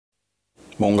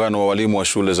Muungano wa walimu wa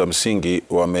shule za msingi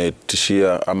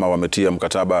wametia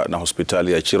mkataba na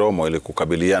hospitali ya Chiromo ili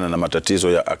kukabiliana na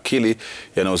matatizo ya akili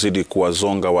yanayozidi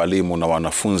kuwazonga walimu na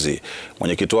wanafunzi.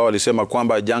 Mwenyekiti wao alisema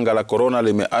kwamba janga la korona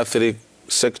limeathiri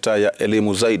sekta ya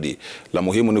elimu zaidi. La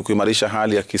muhimu ni kuimarisha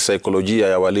hali ya kisaikolojia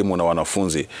ya walimu na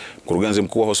wanafunzi. Mkurugenzi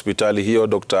mkuu wa hospitali hiyo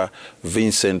Dr.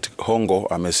 Vincent Hongo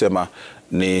amesema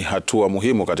ni hatua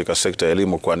muhimu katika sekta ya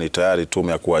elimu, kwani tayari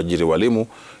tume ya kuajiri walimu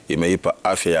imeipa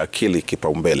afya ya akili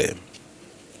kipaumbele.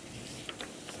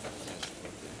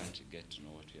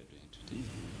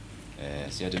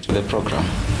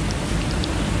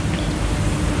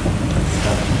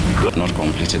 Not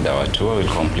completed our tour, we'll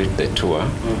complete the tour.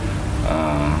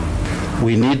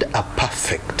 We need a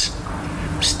perfect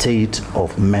state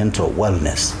of mental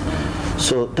wellness.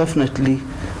 So definitely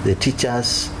the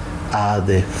teachers are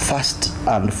the first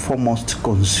and foremost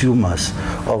consumers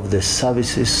of the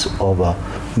services of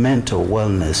mental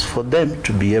wellness, for them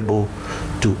to be able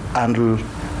to handle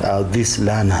these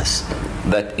learners.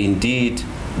 That indeed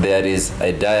there is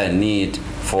a dire need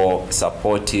for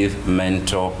supportive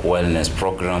mental wellness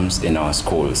programs in our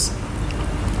schools.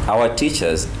 Our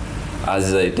teachers,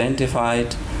 as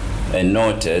identified and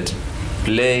noted,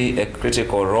 play a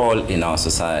critical role in our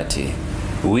society.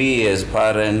 We as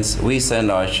parents, we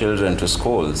send our children to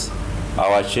schools.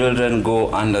 Our children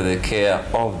go under the care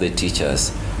of the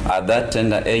teachers. At that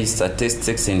tender age,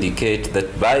 statistics indicate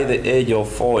that by the age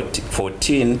of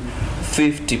 14,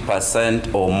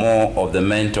 50% or more of the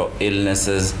mental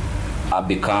illnesses are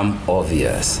become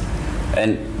obvious.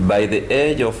 And by the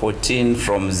age of 14,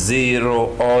 from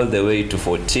 0 all the way to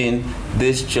 14,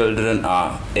 these children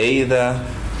are either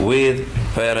with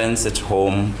parents at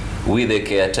home, with the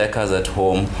caretakers at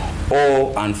home,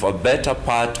 or, and for better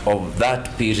part of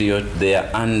that period, they are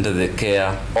under the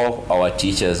care of our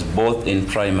teachers, both in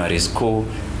primary school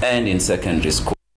and in secondary school.